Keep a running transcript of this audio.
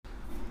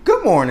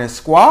Good morning,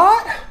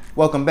 squad.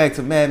 Welcome back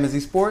to MadMizzy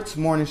Sports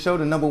Morning Show,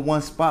 the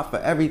 #1 spot for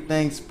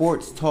everything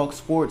sports talk,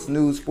 sports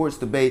news, sports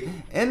debate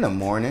in the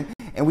morning.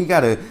 And we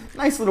got a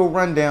nice little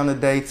rundown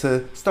today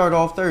to start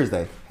off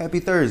Thursday. Happy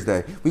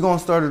Thursday. We're going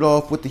to start it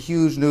off with the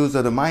huge news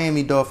of the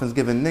Miami Dolphins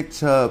giving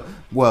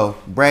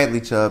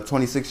Bradley Chubb,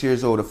 26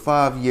 years old, a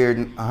 5-year,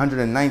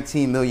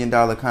 $119 million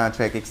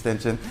contract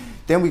extension.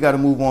 Then we got to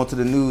move on to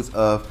the news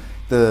of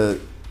the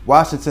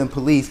Washington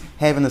police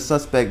having a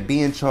suspect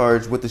being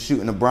charged with the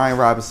shooting of Brian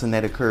Robinson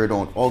that occurred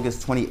on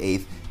August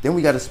 28th. Then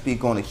we got to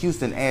speak on the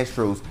Houston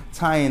Astros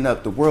tying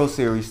up the World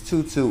Series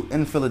 2-2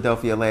 in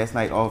Philadelphia last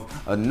night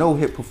off a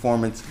no-hit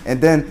performance.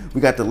 And then we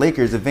got the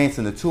Lakers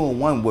advancing to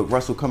 2-1 with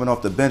Russell coming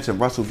off the bench and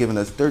Russell giving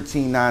us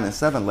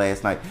 13-9-7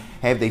 last night.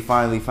 Have they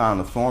finally found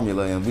the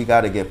formula? And we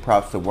got to give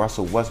props to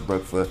Russell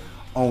Westbrook for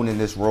owning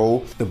this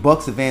role. The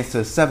Bucks advanced to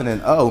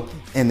 7-0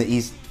 in the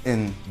East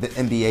in the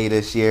NBA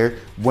this year,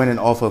 winning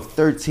off of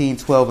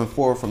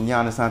 13-12-4 from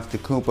Giannis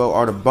Antetokounmpo.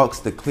 Are the Bucks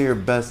the clear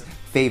best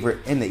favorite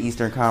in the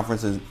Eastern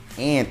Conference, and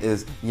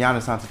is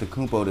Giannis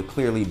Antetokounmpo the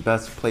clearly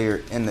best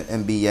player in the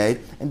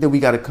NBA? And then we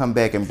got to come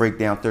back and break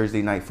down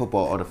Thursday night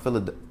football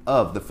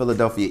of the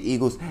Philadelphia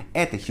Eagles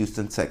at the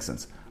Houston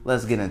Texans.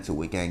 Let's get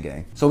into it,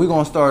 gang. So we're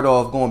going to start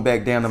off going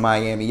back down to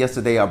Miami.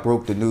 Yesterday I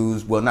broke the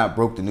news. Well, not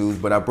broke the news,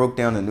 but I broke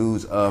down the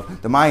news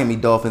of the Miami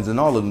Dolphins and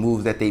all the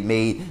moves that they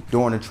made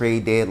during the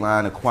trade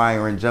deadline,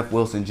 acquiring Jeff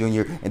Wilson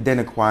Jr. and then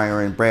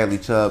acquiring Bradley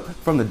Chubb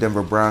from the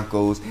Denver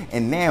Broncos.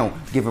 And now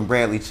giving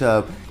Bradley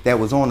Chubb, that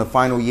was on the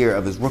final year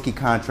of his rookie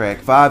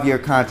contract, 5-year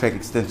contract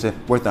extension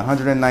worth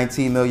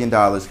 $119 million,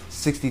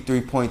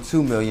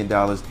 $63.2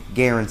 million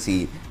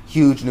guaranteed.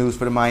 Huge news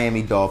for the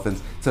Miami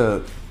Dolphins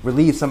to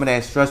relieve some of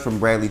that stress from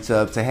Bradley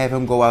Chubb, to have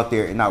him go out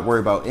there and not worry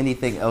about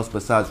anything else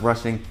besides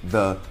rushing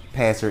the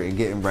passer and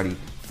getting ready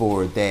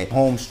for that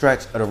home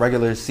stretch of the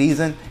regular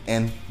season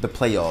and the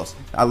playoffs.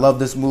 I love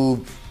this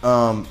move.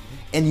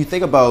 And you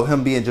think about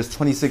him being just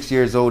 26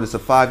 years old. It's a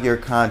 5-year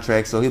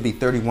contract, so he'll be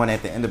 31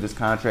 at the end of his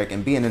contract.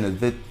 And being in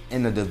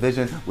the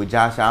division with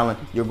Josh Allen,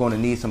 you're going to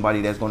need somebody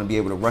that's going to be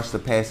able to rush the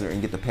passer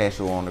and get the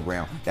passer on the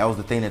ground. That was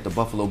the thing that the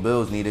Buffalo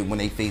Bills needed when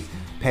they faced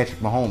Patrick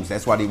Mahomes.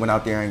 That's why they went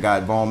out there and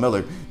got Von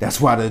Miller. That's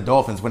why the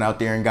Dolphins went out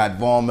there and got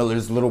Von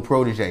Miller's little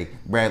protege,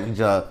 Bradley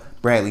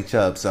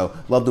Chubb. So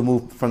love the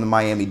move from the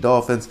Miami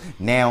Dolphins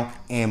now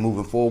and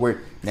moving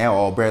forward. Now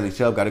all Bradley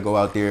Chubb got to go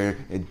out there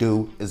and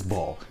do is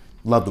ball.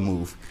 Love the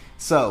move.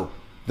 So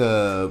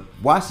the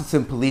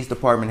Washington Police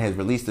Department has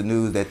released the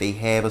news that they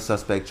have a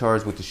suspect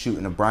charged with the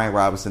shooting of Brian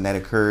Robinson that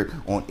occurred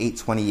on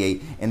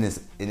 8/28, and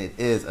it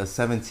is a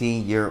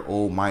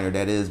 17-year-old minor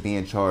that is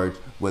being charged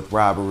with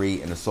robbery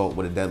and assault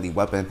with a deadly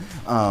weapon.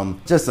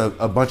 Just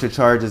a bunch of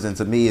charges, and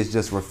to me it's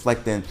just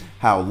reflecting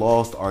how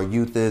lost our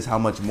youth is, how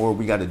much more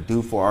we got to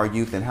do for our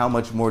youth, and how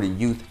much more the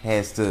youth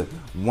has to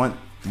want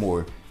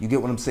more. You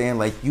get what I'm saying?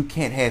 Like, you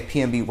can't have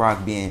PNB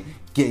Rock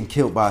getting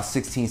killed by a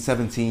 16,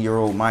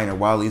 17-year-old minor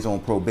while he's on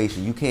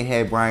probation. You can't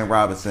have Brian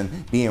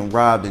Robinson being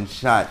robbed and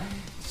shot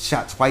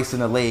twice in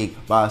the leg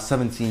by a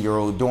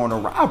 17-year-old during a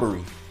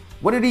robbery.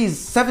 What are these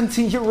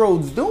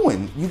 17-year-olds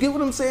doing? You get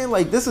what I'm saying?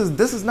 Like, this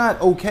is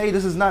not okay.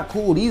 This is not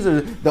cool. These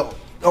are the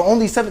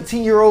only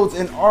 17-year-olds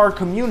in our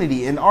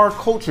community, in our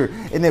culture,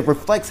 and it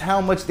reflects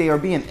how much they are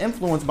being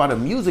influenced by the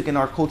music in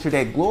our culture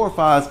that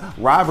glorifies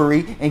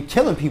robbery and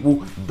killing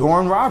people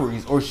during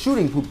robberies, or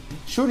shooting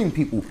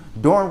people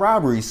during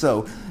robberies.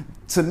 So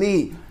to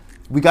me,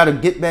 we got to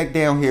get back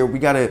down here. We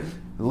got to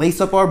lace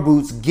up our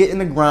boots, get in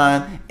the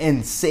grind,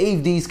 and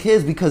save these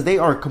kids because they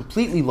are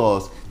completely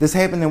lost. This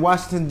happened in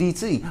Washington,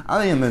 D.C.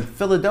 I am in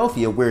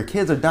Philadelphia, where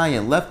kids are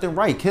dying left and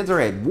right. Kids are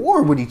at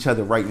war with each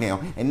other right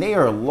now, and they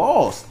are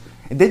lost.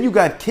 And then you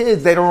got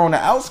kids that are on the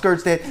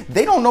outskirts that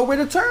they don't know where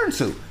to turn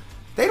to.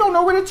 They don't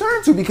know where to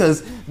turn to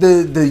because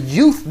the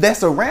youth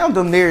that's around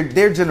them,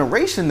 their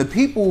generation, the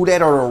people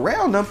that are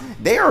around them,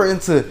 they are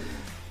into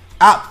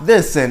opt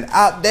this and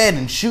opt that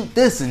and shoot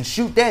this and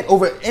shoot that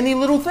over any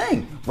little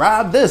thing.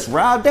 Rob this,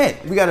 rob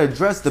that. We got to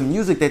address the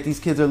music that these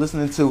kids are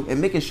listening to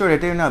and making sure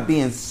that they're not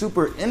being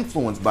super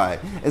influenced by it,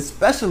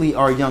 especially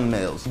our young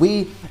males.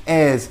 We,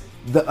 as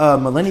the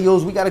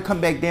millennials, we got to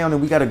come back down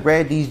and we got to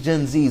grab these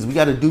Gen Zs. We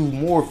got to do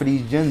more for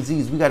these Gen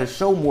Zs. We got to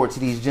show more to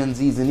these Gen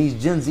Zs, and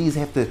these Gen Zs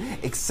have to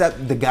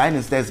accept the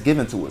guidance that's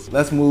given to us.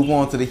 Let's move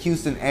on to the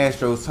Houston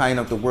Astros tying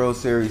up the World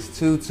Series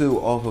 2-2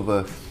 off of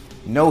a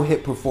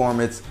no-hit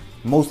performance,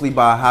 mostly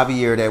by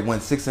Javier, that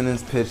went 6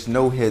 innings pitched,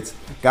 no hits,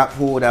 got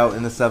pulled out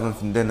in the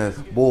 7th, and then the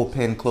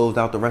bullpen closed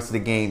out the rest of the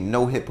game.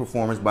 No-hit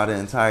performance by the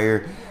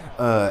entire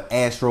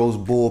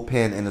Astros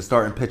bullpen and the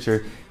starting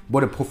pitcher.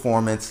 What a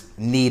performance.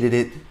 Needed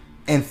it.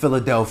 In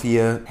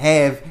Philadelphia,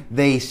 have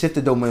they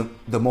shifted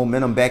the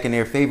momentum back in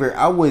their favor?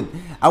 I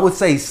would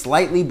say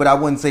slightly, but I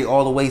wouldn't say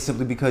all the way,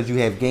 simply because you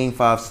have Game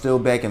 5 still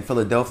back in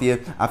Philadelphia.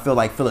 I feel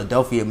like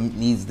Philadelphia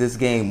needs this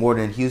game more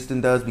than Houston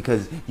does,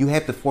 because you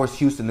have to force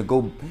Houston to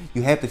go.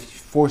 You have to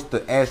force the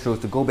Astros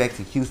to go back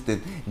to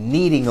Houston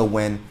needing a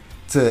win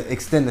to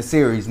extend the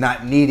series,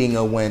 not needing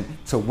a win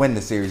to win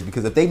the series.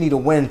 Because if they need a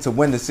win to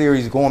win the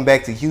series going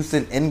back to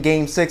Houston in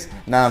Game 6,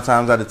 9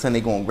 times out of 10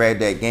 they're going to grab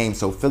that game.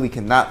 So Philly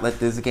cannot let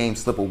this game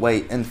slip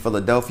away in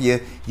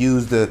Philadelphia.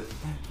 Use the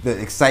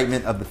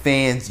excitement of the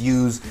fans,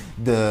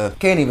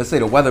 can't even say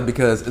the weather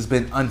because it's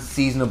been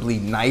unseasonably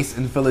nice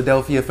in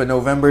Philadelphia for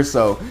November.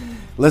 So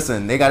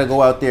listen, they got to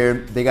go out there.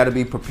 They got to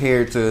be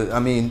prepared to. I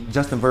mean,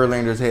 Justin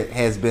Verlander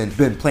has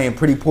been playing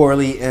pretty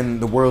poorly in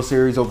the World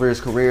Series over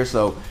his career.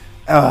 So,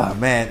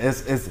 man,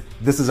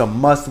 this is a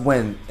must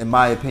win in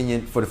my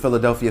opinion for the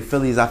Philadelphia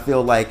Phillies. I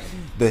feel like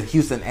the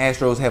Houston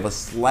Astros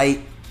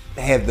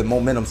have the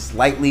momentum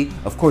slightly.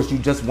 Of course, you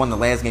just won the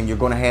last game. You're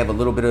going to have a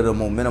little bit of the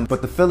momentum,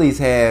 but the Phillies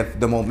have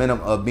the momentum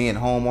of being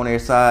home on their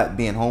side,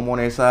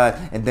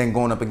 and then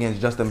going up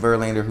against Justin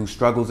Verlander, who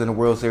struggles in the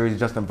World Series.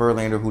 Justin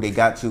Verlander, who they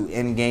got to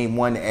in Game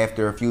 1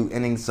 after a few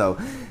innings. So,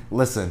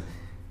 listen,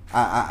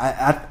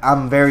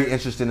 I'm very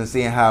interested in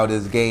seeing how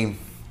this Game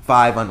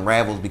 5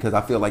 unravels, because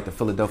I feel like the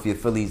Philadelphia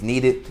Phillies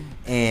need it,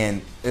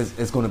 and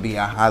it's going to be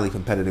a highly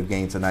competitive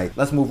game tonight.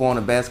 Let's move on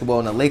to basketball,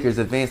 and the Lakers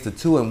advanced to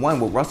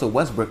 2-1 with Russell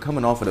Westbrook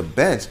coming off of the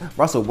bench.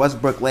 Russell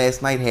Westbrook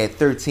last night had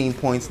 13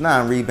 points,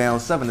 9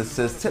 rebounds, 7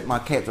 assists. Tip my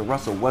cap to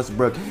Russell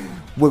Westbrook.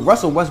 With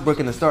Russell Westbrook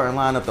in the starting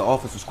lineup, the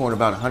offense was scoring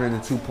about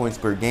 102 points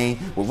per game.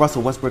 With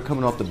Russell Westbrook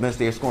coming off the bench,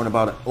 they're scoring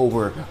about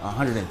over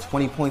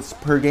 120 points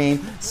per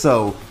game.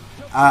 So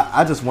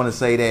I just want to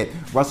say that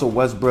Russell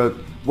Westbrook,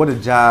 what a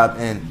job,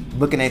 and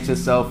looking at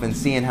yourself and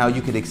seeing how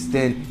you could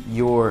extend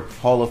your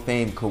Hall of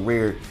Fame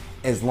career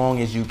as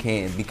long as you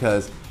can.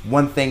 Because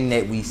one thing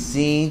that we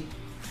seen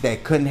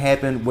that couldn't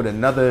happen with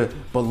another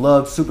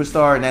beloved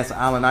superstar, and that's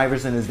Allen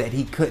Iverson, is that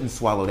he couldn't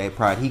swallow that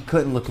pride. He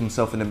couldn't look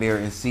himself in the mirror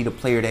and see the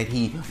player that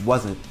he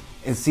wasn't,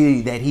 and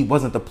see that he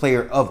wasn't the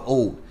player of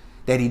old,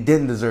 that he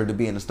didn't deserve to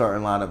be in the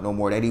starting lineup no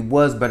more, that he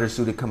was better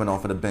suited coming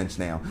off of the bench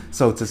now.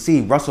 So to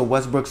see Russell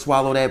Westbrook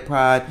swallow that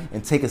pride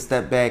and take a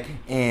step back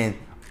and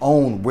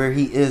own where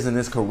he is in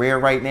his career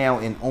right now,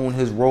 and own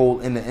his role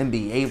in the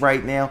NBA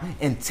right now,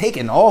 and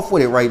taking off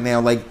with it right now,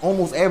 like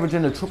almost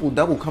averaging a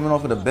triple-double coming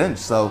off of the bench.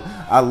 So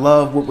I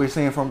love what we're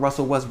seeing from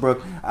Russell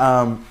Westbrook,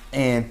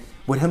 and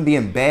with him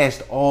being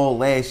bashed all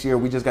last year,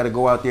 we just got to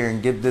go out there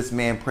and give this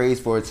man praise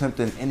for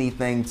attempting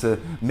anything to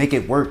make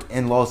it work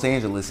in Los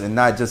Angeles, and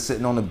not just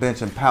sitting on the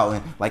bench and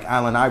pouting like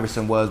Allen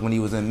Iverson was when he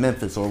was in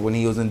Memphis or when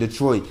he was in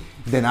Detroit.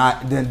 Then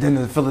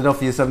the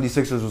Philadelphia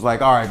 76ers was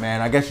like, all right,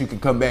 man, I guess you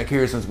can come back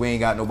here since we ain't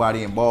got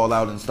nobody and ball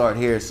out and start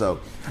here. So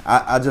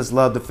I just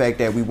love the fact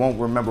that we won't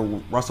remember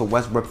Russell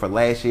Westbrook for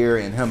last year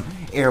and him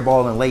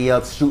airballing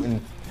layups,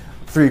 shooting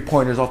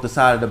three-pointers off the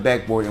side of the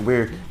backboard, and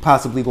we're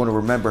possibly going to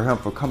remember him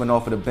for coming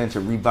off of the bench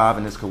and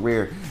reviving his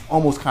career,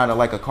 almost kind of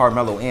like a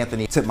Carmelo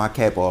Anthony. Tip my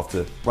cap off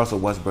to Russell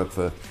Westbrook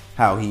for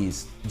how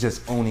he's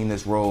just owning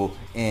this role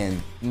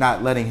and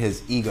not letting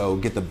his ego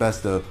get the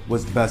best of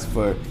what's best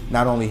for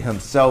not only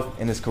himself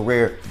and his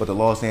career, but the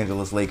Los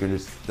Angeles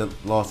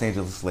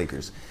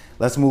Lakers.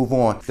 Let's move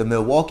on. The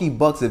Milwaukee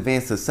Bucks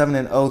advanced to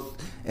 7-0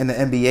 in the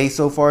NBA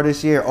so far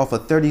this year off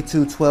of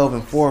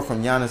 32-12-4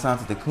 from Giannis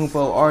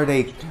Antetokounmpo. Are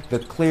they the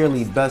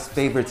clearly best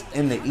favorites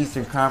in the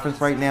Eastern Conference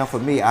right now? For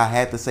me, I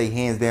have to say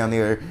hands down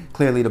they're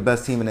clearly the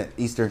best team in the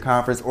Eastern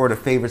Conference, or the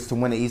favorites to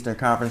win the Eastern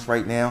Conference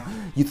right now.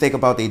 You think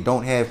about they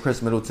don't have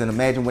Chris Middleton.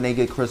 Imagine when they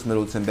get Chris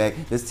Middleton back.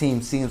 This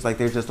team seems like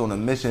they're just on a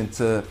mission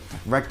to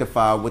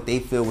rectify what they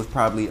feel was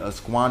probably a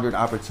squandered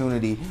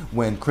opportunity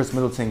when Chris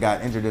Middleton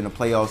got injured in the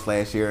playoffs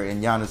last year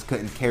and Giannis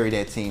couldn't carry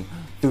that team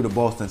through the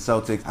Boston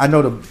Celtics. I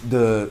know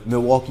the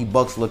Milwaukee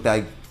Bucks looked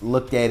at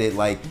it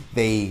like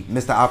they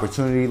missed the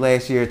opportunity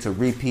last year to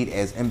repeat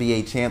as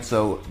NBA champs,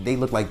 so they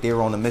look like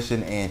they're on a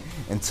mission, and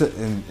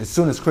as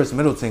soon as Chris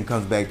Middleton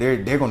comes back,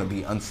 they're going to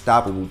be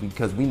unstoppable,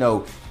 because we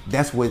know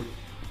that's what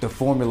the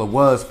formula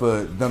was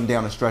for them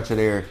down the stretch of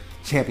their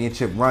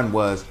championship run,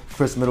 was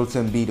Chris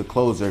Middleton be the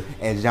closer,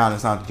 as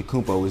Giannis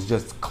Antetokounmpo is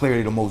just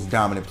clearly the most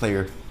dominant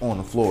player on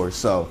the floor.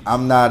 So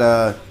I'm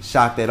not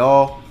shocked at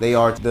all. They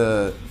are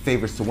the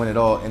favorites to win it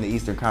all in the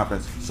Eastern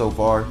Conference so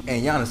far.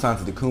 And Giannis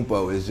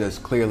Antetokounmpo is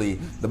just clearly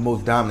the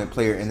most dominant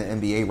player in the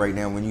NBA right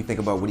now. When you think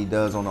about what he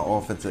does on the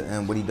offensive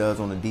end, what he does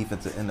on the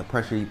defensive end, the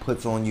pressure he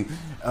puts on you,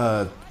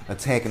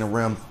 attacking the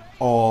rim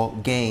all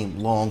game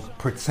long,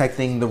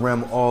 protecting the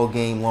rim all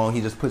game long.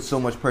 He just puts so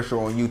much pressure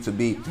on you to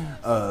be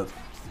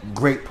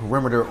great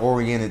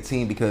perimeter-oriented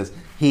team, because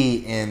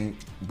he and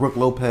Brook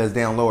Lopez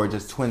down low are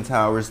just twin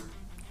towers.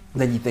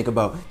 Then you think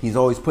about he's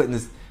always putting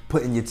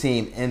your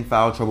team in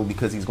foul trouble,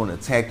 because he's going to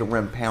attack the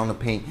rim, pound the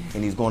paint,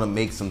 and he's going to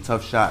make some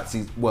tough shots.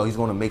 He's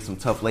going to make some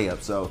tough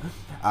layups. So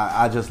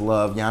I just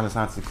love Giannis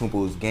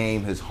Antetokounmpo's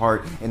game, his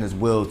heart, and his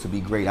will to be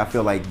great. I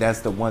feel like that's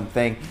the one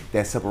thing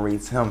that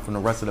separates him from the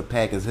rest of the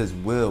pack, is his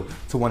will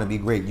to want to be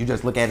great. You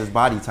just look at his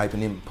body type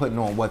and him putting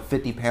on,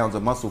 50 pounds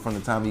of muscle from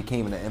the time he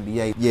came in the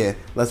NBA. Yeah,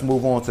 let's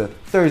move on to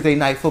Thursday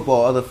night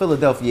football of the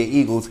Philadelphia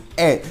Eagles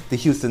at the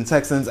Houston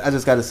Texans. I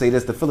just got to say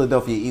this, the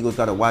Philadelphia Eagles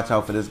got to watch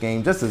out for this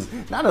game. Just as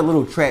not a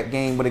little trap trap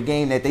game, but a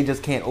game that they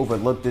just can't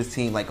overlook this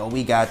team like, oh,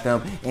 we got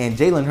them. And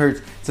Jalen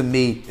Hurts, to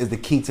me, is the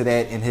key to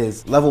that in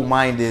his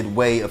level-minded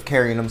way of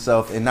carrying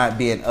himself and not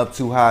being up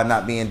too high,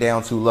 not being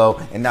down too low,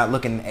 and not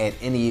looking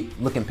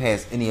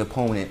past any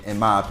opponent, in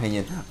my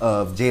opinion,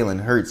 of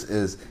Jalen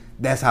Hurts.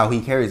 That's how he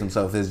carries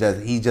himself. Is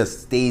that he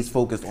just stays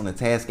focused on the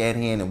task at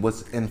hand and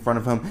what's in front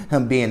of him.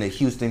 Him being a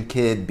Houston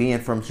kid, being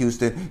from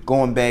Houston,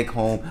 going back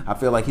home, I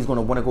feel like he's going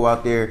to want to go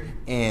out there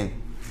and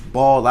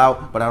ball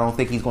out, but I don't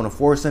think he's going to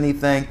force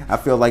anything. I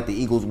feel like the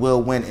Eagles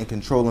will win in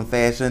controlling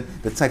fashion.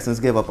 The Texans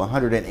give up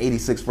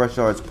 186 rush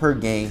yards per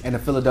game, and the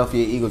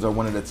Philadelphia Eagles are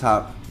one of the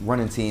top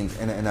running teams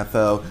in the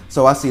NFL.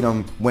 So I see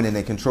them winning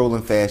in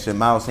controlling fashion.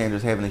 Miles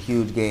Sanders having a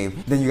huge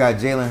game. Then you got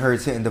Jalen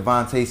Hurts hitting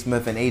Devontae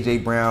Smith and A.J.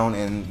 Brown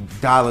and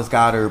Dallas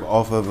Goedert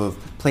off of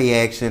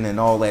play action and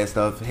all that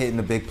stuff, hitting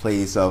the big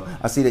plays. So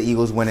I see the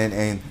Eagles winning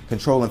in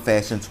controlling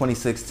fashion,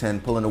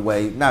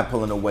 26-10, not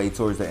pulling away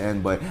towards the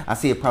end, but I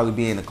see it probably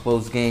being a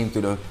close game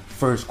through the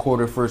first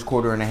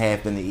quarter and a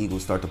half. Then the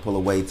Eagles start to pull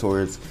away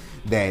towards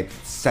that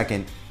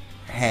second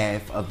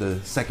half of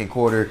the second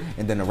quarter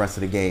and then the rest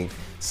of the game.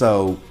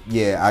 So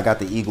yeah, I got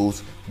the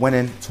Eagles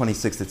winning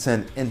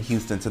 26-10 in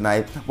Houston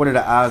tonight. What are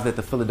the odds that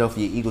the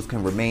Philadelphia Eagles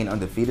can remain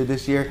undefeated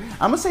this year?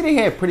 I'm gonna say they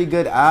have pretty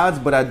good odds,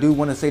 but I do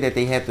want to say that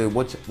they have to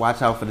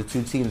watch out for the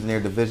two teams in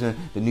their division,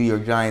 the New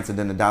York Giants and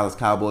then the Dallas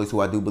Cowboys, who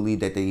I do believe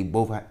that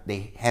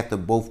they have to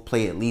both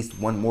play at least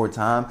one more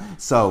time.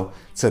 So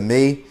to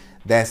me,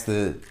 that's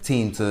the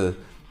two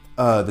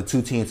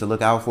teams to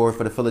look out for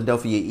the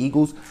Philadelphia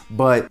Eagles.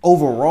 But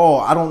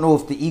overall, I don't know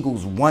if the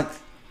Eagles want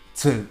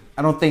to.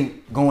 I don't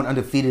think going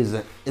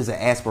undefeated is an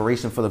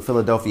aspiration for the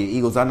Philadelphia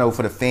Eagles. I know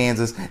for the fans,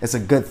 it's a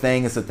good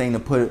thing. It's a thing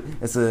to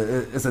it's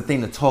a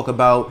thing to talk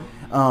about.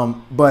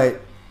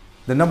 But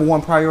the number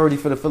one priority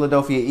for the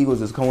Philadelphia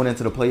Eagles is going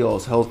into the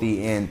playoffs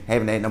healthy and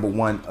having that number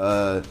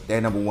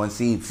one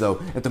seed.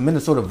 So if the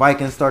Minnesota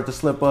Vikings start to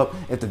slip up,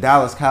 if the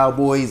Dallas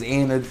Cowboys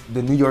and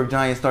the New York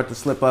Giants start to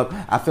slip up,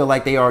 I feel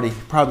like they already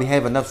probably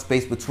have enough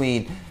space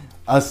between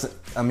us.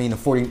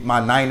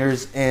 My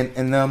Niners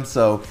and them.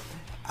 So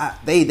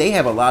they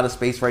have a lot of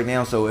space right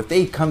now. So if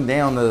they come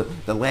down to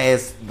the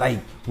last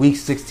week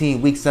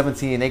 16, week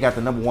 17, they got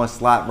the number one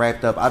slot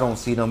wrapped up, I don't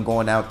see them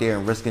going out there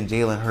and risking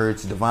Jalen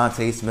Hurts,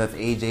 Devontae Smith,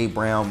 A.J.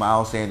 Brown,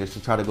 Miles Sanders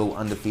to try to go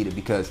undefeated,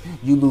 because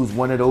you lose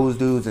one of those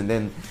dudes and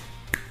then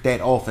that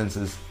offense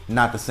is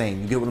not the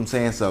same. You get what I'm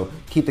saying? So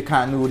keep the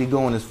continuity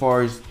going as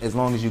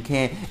long as you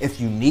can. If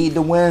you need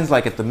the wins,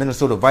 like if the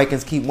Minnesota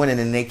Vikings keep winning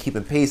and they keep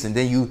pace, and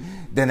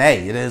then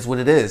hey, it is what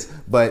it is.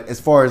 But as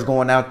far as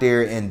going out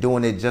there and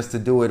doing it just to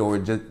do it, or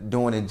just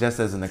doing it just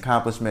as an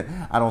accomplishment,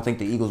 I don't think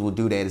the Eagles will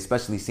do that,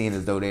 especially seeing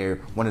as though they're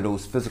one of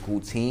those physical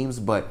teams.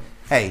 But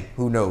hey,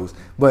 who knows?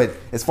 But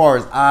as far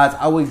as odds,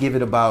 I would give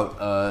it about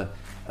a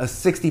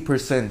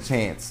 60%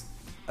 chance.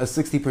 A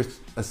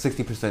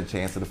 60%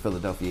 chance of the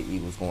Philadelphia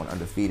Eagles going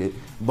undefeated.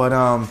 But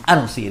I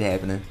don't see it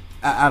happening.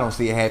 I don't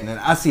see it happening.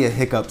 I see a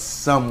hiccup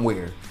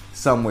somewhere.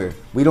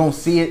 We don't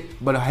see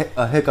it, but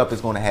a hiccup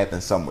is going to happen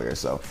somewhere.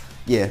 So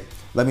yeah,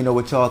 let me know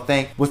what y'all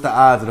think. What's the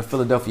odds of the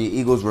Philadelphia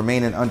Eagles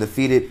remaining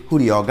undefeated? Who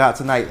do y'all got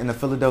tonight in the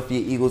Philadelphia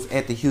Eagles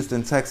at the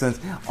Houston Texans?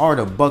 Are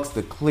the Bucks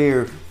the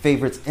clear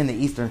favorites in the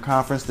Eastern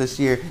Conference this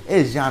year?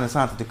 Is Giannis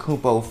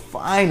Antetokounmpo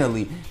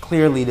finally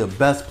clearly the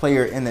best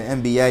player in the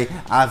NBA?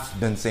 I've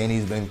been saying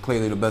he's been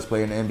clearly the best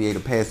player in the NBA the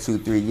past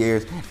 2-3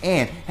 years.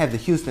 And have the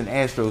Houston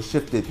Astros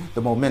shifted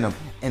the momentum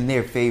in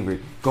their favor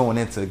going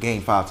into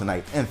Game 5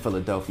 tonight in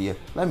Philadelphia?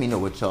 Let me know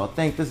what y'all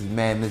think. This is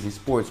MadMizzy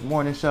Sports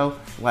Morning Show.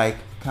 Like,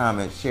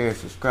 comment, share,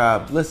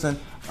 subscribe, listen,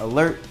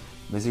 alert,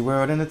 Mizzy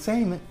World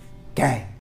Entertainment, gang.